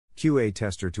QA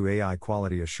tester to AI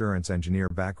quality assurance engineer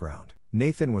background.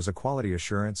 Nathan was a quality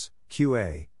assurance,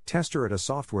 QA, tester at a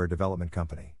software development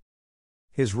company.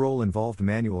 His role involved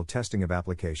manual testing of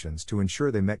applications to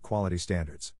ensure they met quality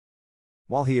standards.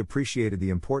 While he appreciated the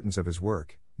importance of his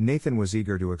work, Nathan was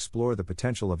eager to explore the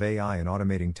potential of AI in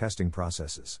automating testing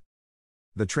processes.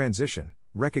 The transition.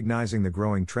 Recognizing the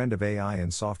growing trend of AI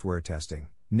in software testing,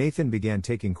 Nathan began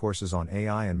taking courses on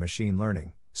AI and machine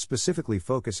learning, specifically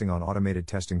focusing on automated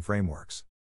testing frameworks.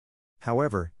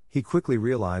 However, he quickly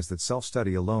realized that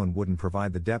self-study alone wouldn't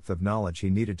provide the depth of knowledge he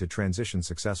needed to transition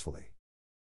successfully.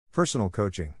 Personal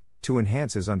coaching. To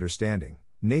enhance his understanding,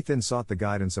 Nathan sought the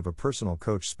guidance of a personal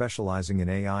coach specializing in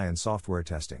AI and software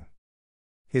testing.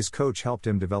 His coach helped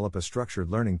him develop a structured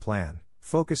learning plan,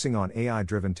 focusing on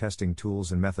AI-driven testing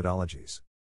tools and methodologies.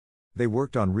 They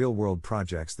worked on real-world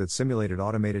projects that simulated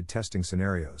automated testing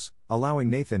scenarios, allowing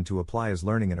Nathan to apply his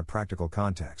learning in a practical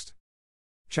context.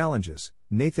 Challenges.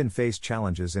 Nathan faced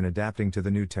challenges in adapting to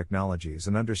the new technologies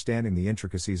and understanding the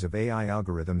intricacies of AI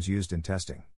algorithms used in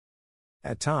testing.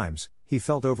 At times, he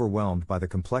felt overwhelmed by the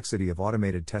complexity of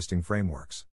automated testing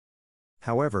frameworks.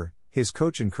 However, his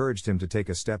coach encouraged him to take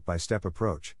a step-by-step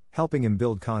approach, helping him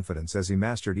build confidence as he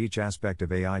mastered each aspect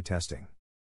of AI testing.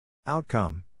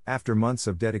 Outcome. After months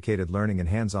of dedicated learning and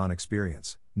hands-on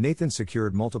experience, Nathan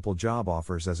secured multiple job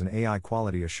offers as an AI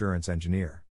quality assurance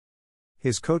engineer.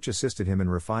 His coach assisted him in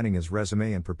refining his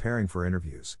resume and preparing for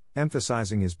interviews,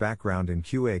 emphasizing his background in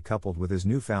QA coupled with his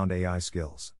newfound AI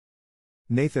skills.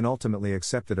 Nathan ultimately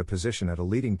accepted a position at a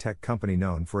leading tech company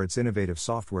known for its innovative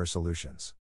software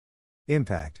solutions.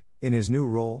 Impact. In his new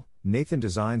role, Nathan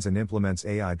designs and implements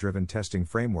AI-driven testing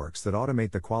frameworks that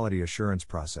automate the quality assurance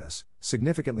process,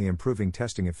 significantly improving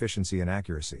testing efficiency and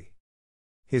accuracy.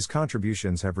 His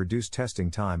contributions have reduced testing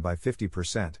time by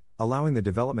 50%, allowing the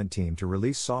development team to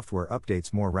release software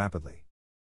updates more rapidly.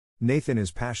 Nathan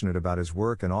is passionate about his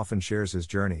work and often shares his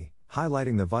journey,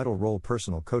 highlighting the vital role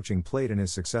personal coaching played in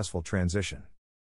his successful transition.